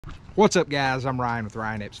What's up, guys? I'm Ryan with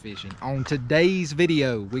Ryan Epps Fishing. On today's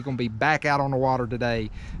video, we're gonna be back out on the water today.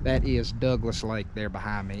 That is Douglas Lake there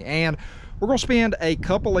behind me, and we're gonna spend a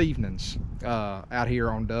couple evenings out here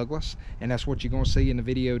on Douglas, and that's what you're gonna see in the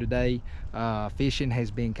video today. Fishing has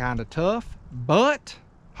been kind of tough, but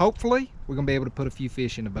hopefully we're gonna be able to put a few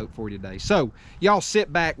fish in the boat for you today. So y'all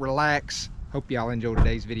sit back, relax. Hope y'all enjoy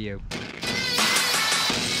today's video.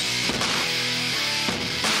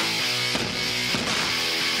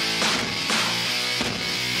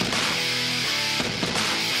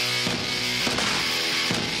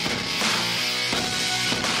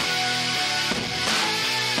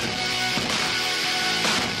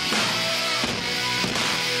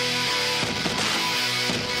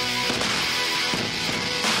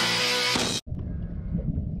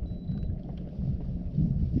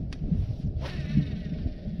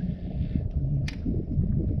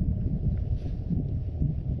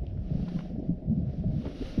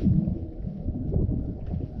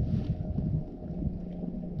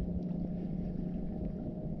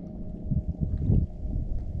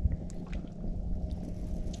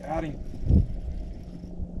 Got him.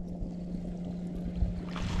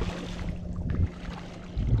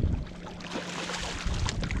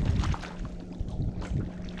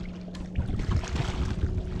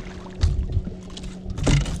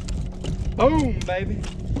 Boom, baby.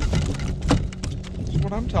 That's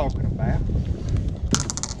what I'm talking about.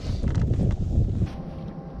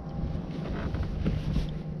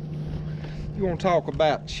 You want to talk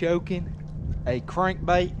about choking a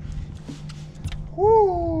crankbait?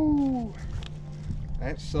 Woo!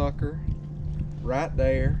 That sucker right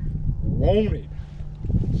there wanted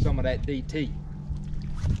some of that DT.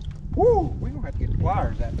 Woo! We're gonna have to get the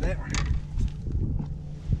pliers out of that one.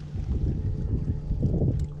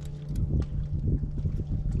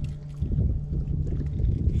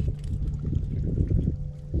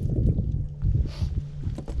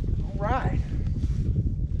 All right.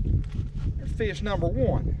 There's fish number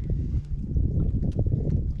one.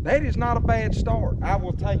 That is not a bad start. I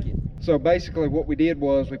will take it. So basically what we did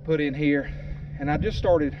was we put in here, and I just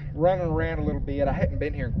started running around a little bit. I hadn't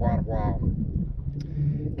been here in quite a while.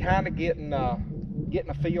 Kind of getting a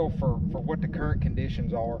feel for what the current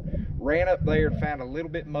conditions are. Ran up there and found a little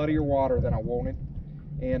bit muddier water than I wanted,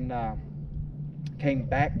 and came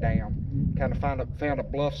back down. Kind of found a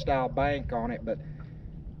bluff style bank on it, but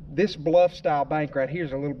this bluff style bank right here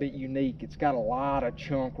is a little bit unique. It's got a lot of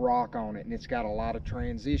chunk rock on it, and it's got a lot of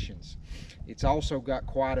transitions. It's also got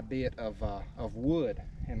quite a bit of wood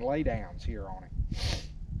and laydowns here on it.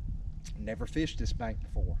 Never fished this bank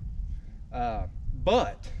before,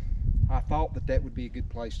 but I thought that would be a good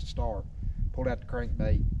place to start. Pulled out the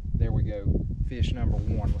crankbait. There we go, fish number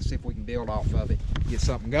one. Let's see if we can build off of it, get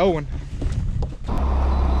something going.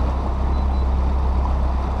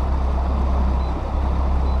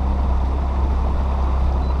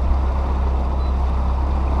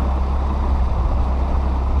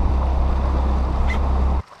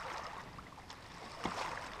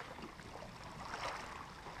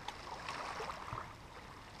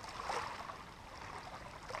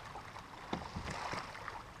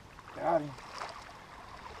 Got him.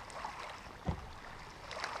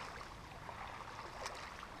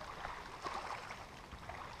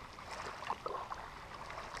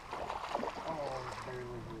 Oh,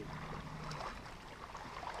 barely good.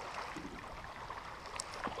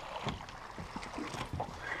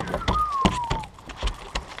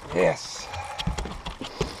 Yes.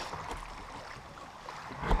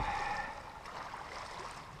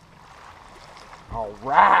 All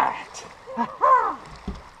right.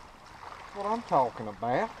 What I'm talking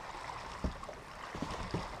about.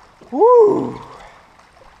 Woo!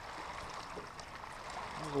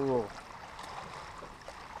 A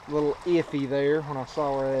little iffy there when I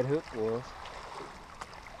saw where that hook was.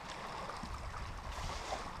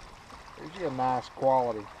 There's you a nice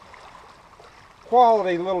quality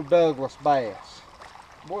little Douglas bass.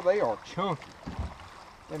 Boy, they are chunky.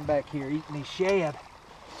 Them back here eating these shad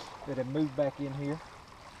that have moved back in here.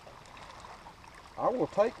 I will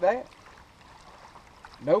take that.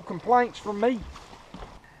 No complaints from me.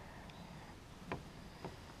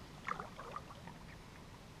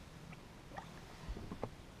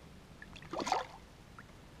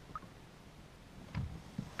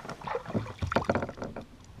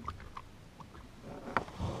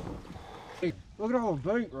 Look at all the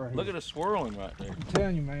bait right here. Look at the swirling right there. I'm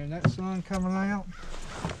telling you, man, that sun coming out.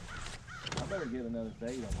 I better get another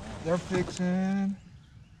bait on that. They're fixing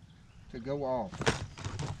to go off.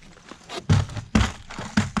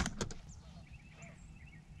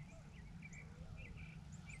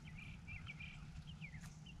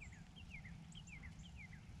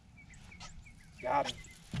 Got him.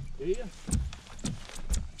 Do you?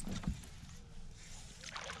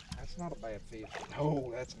 That's not a bad fish.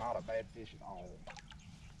 No, that's not a bad fish at all.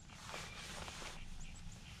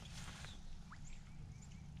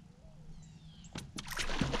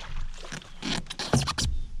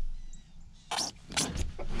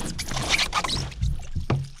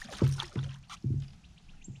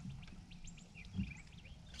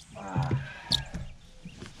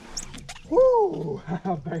 Woo!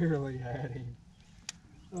 I barely had him.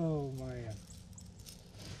 Oh man.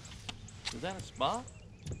 Was that a spot?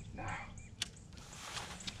 No.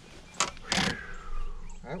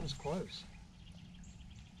 That was close.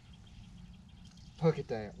 Look at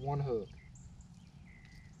that, one hook.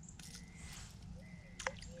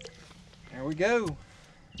 There we go.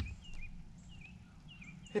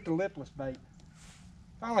 Hit the lipless bait.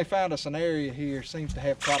 Finally found us an area here. Seems to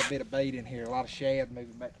have quite a bit of bait in here. A lot of shad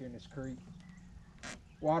moving back here in this creek.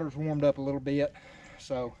 Water's warmed up a little bit,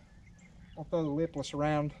 so I'll throw the lipless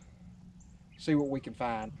around, see what we can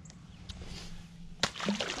find.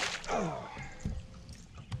 Oh.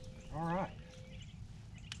 All right.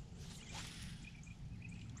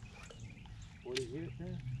 What did you hit it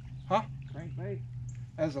there? Huh? Crankbait?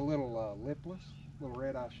 That's a little lipless, little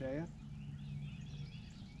red-eye shad.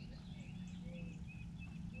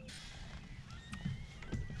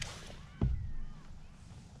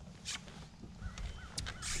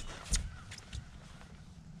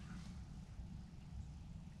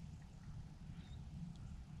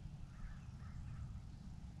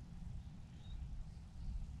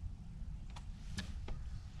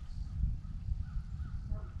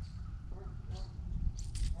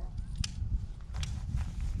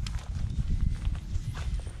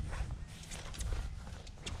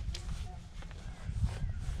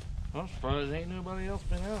 I'm surprised ain't nobody else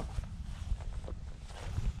been out.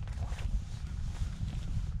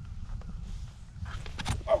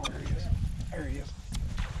 Oh, there he is. There he is.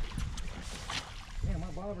 Yeah, my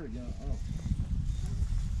bobber gun. Oh.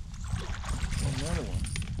 Another one.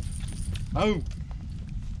 Oh.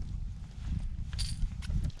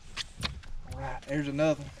 All right, there's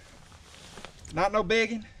another one. Not no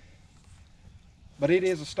biggin, but it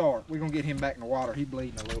is a start. We're gonna get him back in the water. He's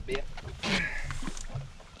bleeding a little bit.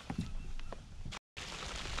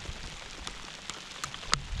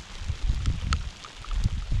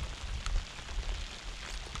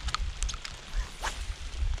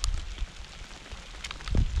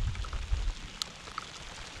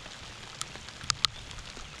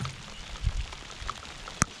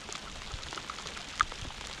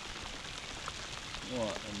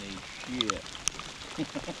 What in the shit?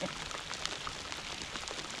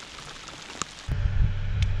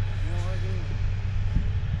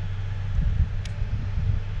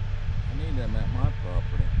 I need them at my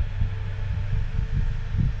property.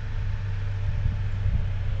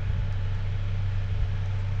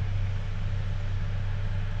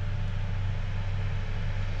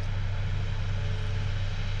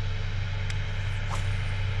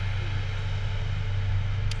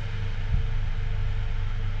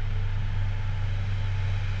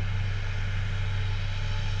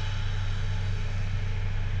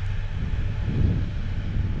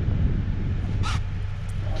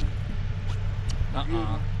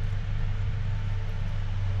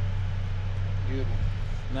 Good one.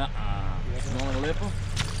 Nuh-uh. You want me to lip them?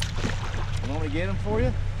 You want me to get them for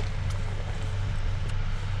you?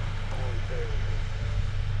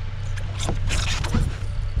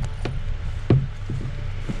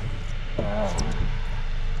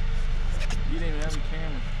 You didn't even have a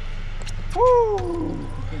camera. Woo!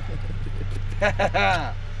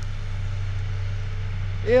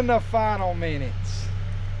 In the final minutes.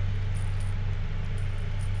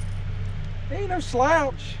 Ain't no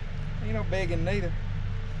slouch. Ain't no biggin neither.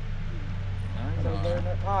 Right over there in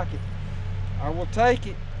that pocket. I will take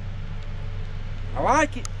it. I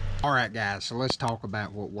like it. All right, guys, so let's talk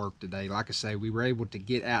about what worked today. Like I say, we were able to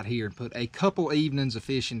get out here and put a couple evenings of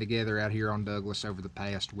fishing together out here on Douglas over the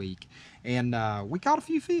past week. And we caught a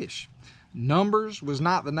few fish. Numbers was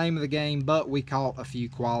not the name of the game, but we caught a few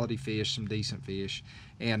quality fish, some decent fish,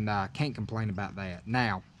 and can't complain about that.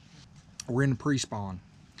 Now, we're in the pre-spawn.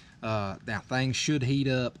 Now things should heat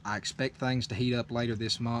up. I expect things to heat up later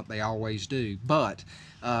this month. They always do, but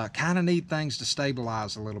kind of need things to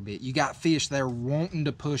stabilize a little bit. You got fish that are wanting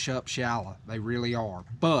to push up shallow. They really are.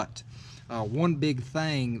 But one big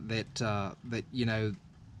thing that that you know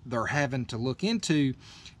they're having to look into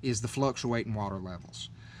is the fluctuating water levels.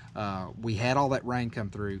 We had all that rain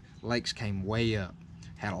come through. Lakes came way up.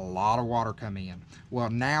 Had a lot of water come in.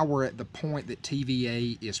 Well, now we're at the point that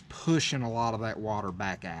TVA is pushing a lot of that water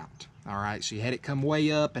back out. All right, so you had it come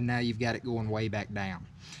way up, and now you've got it going way back down.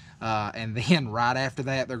 And then right after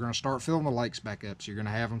that, they're going to start filling the lakes back up. So you're going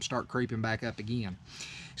to have them start creeping back up again.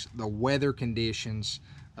 So the weather conditions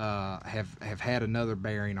have had another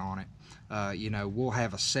bearing on it. You know, we'll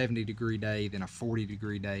have a 70-degree day, then a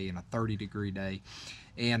 40-degree day, and a 30-degree day.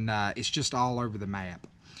 And it's just all over the map.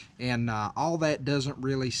 And all that doesn't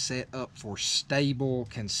really set up for stable,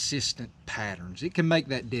 consistent patterns. It can make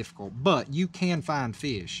that difficult, but you can find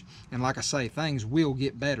fish. And like I say, things will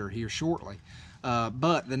get better here shortly.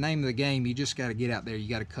 But the name of the game, you just got to get out there. You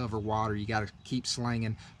got to cover water. You got to keep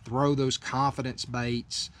slinging, throw those confidence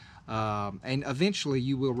baits, and eventually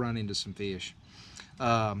you will run into some fish.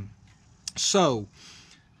 So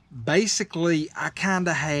basically, I kind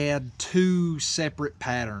of had two separate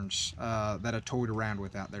patterns that I toyed around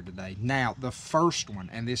with out there today. Now, the first one,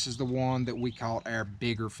 and this is the one that we caught our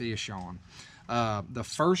bigger fish on. The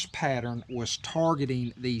first pattern was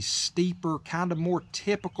targeting these steeper, kind of more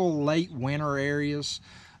typical late winter areas,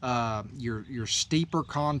 your steeper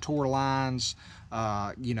contour lines,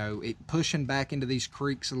 you know, it pushing back into these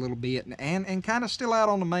creeks a little bit, and kind of still out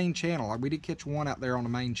on the main channel. Like we did catch one out there on the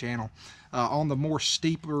main channel. On the more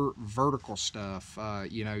steeper vertical stuff,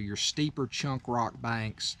 you know, your steeper chunk rock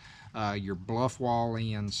banks, your bluff wall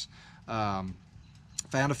ends. Found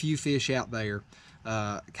a few fish out there,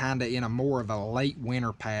 kind of in a more of a late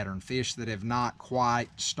winter pattern, fish that have not quite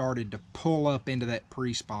started to pull up into that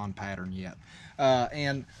pre-spawn pattern yet.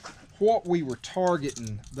 And what we were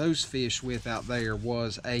targeting those fish with out there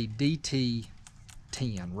was a DT10,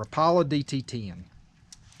 Rapala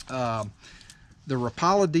DT10. The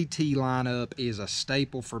Rapala DT lineup is a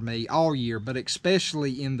staple for me all year, but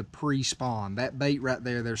especially in the pre-spawn. That bait right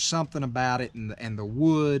there, there's something about it, and the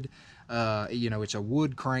wood, you know, it's a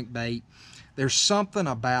wood crankbait. There's something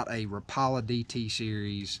about a Rapala DT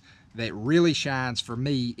series that really shines for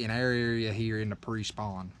me in our area here in the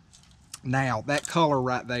pre-spawn. Now, that color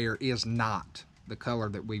right there is not the color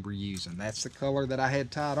that we were using. That's the color that I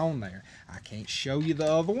had tied on there. I can't show you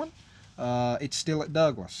the other one. It's still at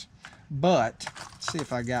Douglas. But, let's see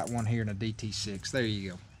if I got one here in a DT6. There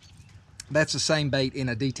you go. That's the same bait in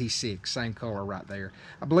a DT6, same color right there.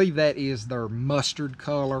 I believe that is their mustard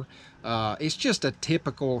color. It's just a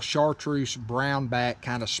typical chartreuse brown back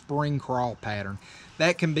kind of spring crawl pattern.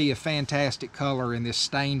 That can be a fantastic color in this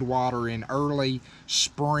stained water in early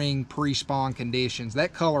spring pre-spawn conditions.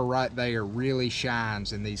 That color right there really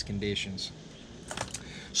shines in these conditions.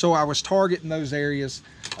 So I was targeting those areas.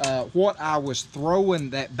 What I was throwing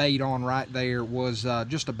that bait on right there was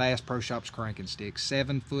just a Bass Pro Shops cranking stick,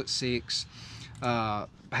 7'6".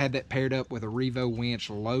 Had that paired up with a Revo winch,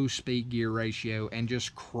 low speed gear ratio, and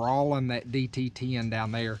just crawling that DT10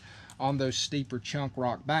 down there on those steeper chunk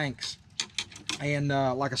rock banks. And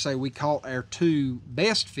like I say, we caught our two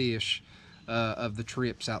best fish of the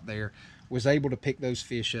trips out there. Was able to pick those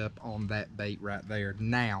fish up on that bait right there.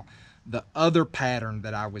 Now, the other pattern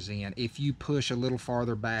that I was in, if you push a little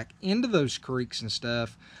farther back into those creeks and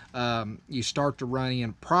stuff, you start to run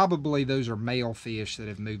in, probably those are male fish that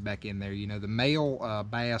have moved back in there. You know, the male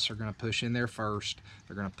bass are going to push in there first.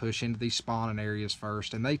 They're going to push into these spawning areas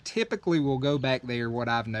first, and they typically will go back there. What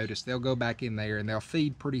I've noticed, they'll go back in there and they'll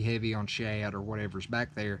feed pretty heavy on shad or whatever's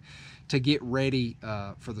back there to get ready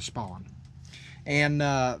for the spawn. And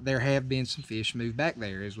there have been some fish move back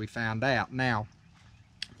there, as we found out. Now,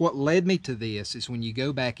 what led me to this is when you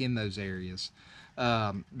go back in those areas,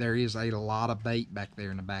 there is a lot of bait back there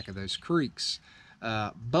in the back of those creeks.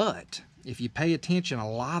 But if you pay attention, a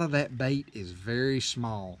lot of that bait is very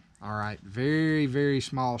small. All right, very, very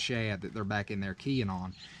small shad that they're back in there keying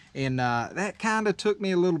on. And that kind of took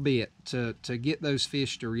me a little bit to get those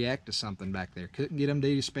fish to react to something back there. Couldn't get them to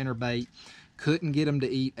eat a spinner bait. Couldn't get them to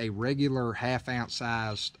eat a regular half-ounce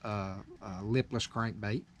sized lipless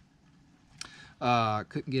crankbait.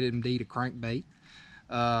 Couldn't get him to eat a crankbait.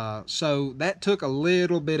 So that took a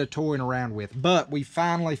little bit of toying around with, but we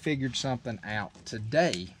finally figured something out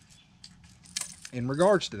today in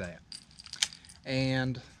regards to that.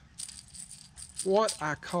 And what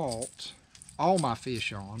I caught all my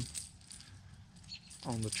fish on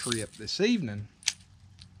the trip this evening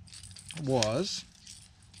was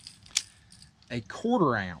a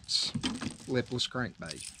 1/4 ounce lipless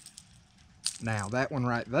crankbait. Now that one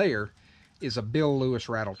right there is a Bill Lewis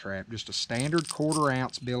rattle trap, just a standard 1/4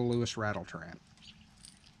 ounce Bill Lewis rattle trap.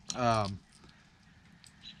 I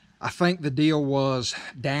think the deal was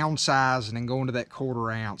downsizing and going to that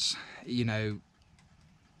 1/4 ounce, you know,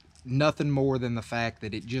 nothing more than the fact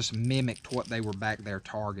that it just mimicked what they were back there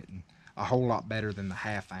targeting a whole lot better than the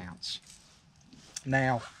 1/2 ounce.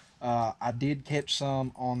 Now, I did catch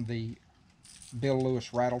some on the Bill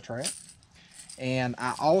Lewis rattle trap. And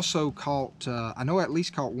I also caught, I know I at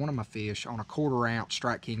least caught one of my fish on a 1/4 ounce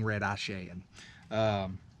Strike King red eye shad. I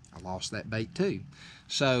lost that bait too.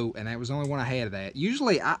 So, and that was the only one I had of that.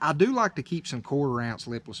 Usually I do like to keep some 1/4 ounce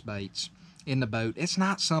lipless baits in the boat. It's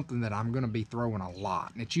not something that I'm going to be throwing a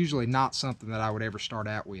lot. And it's usually not something that I would ever start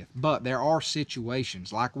out with. But there are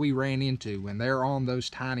situations like we ran into when they're on those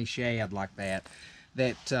tiny shad like that,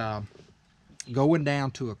 that going down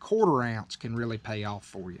to a 1/4 ounce can really pay off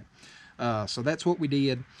for you. So that's what we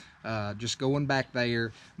did. Just going back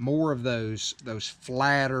there, more of those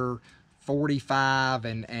flatter 45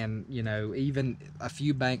 and you know, even a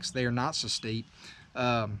few banks there not so steep.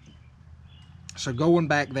 So going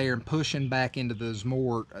back there and pushing back into those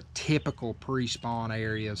more typical pre-spawn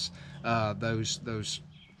areas, those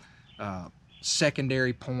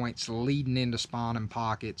secondary points leading into spawning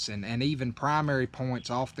pockets, and even primary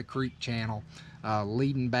points off the creek channel,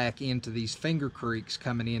 leading back into these finger creeks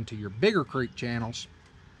coming into your bigger creek channels,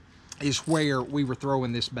 is where we were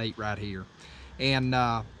throwing this bait right here. And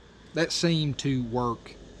that seemed to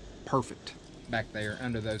work perfect back there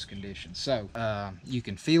under those conditions. So you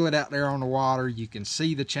can feel it out there on the water. You can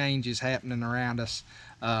see the changes happening around us.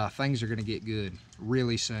 Things are going to get good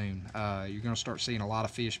really soon. You're going to start seeing a lot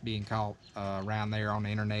of fish being caught around there on the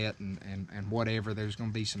internet and whatever. There's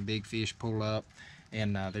going to be some big fish pull up,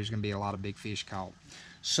 and there's going to be a lot of big fish caught.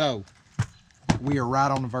 So we are right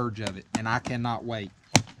on the verge of it, and I cannot wait.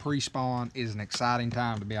 Pre-spawn is an exciting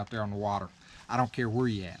time to be out there on the water. I don't care where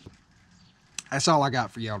you're at. That's all I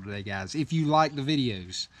got for y'all today, guys. If you like the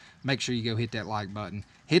videos, make sure you go hit that like button,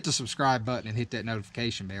 hit the subscribe button, and hit that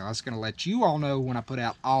notification bell. That's going to let you all know when I put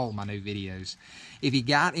out all my new videos. If you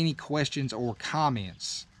got any questions or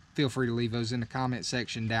comments, feel free to leave those in the comment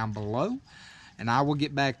section down below, and I will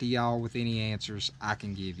get back to y'all with any answers I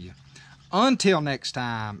can give you. Until next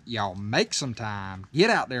time, y'all make some time, get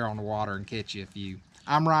out there on the water and catch you a few.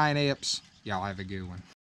 I'm Ryan Epps. Y'all have a good one.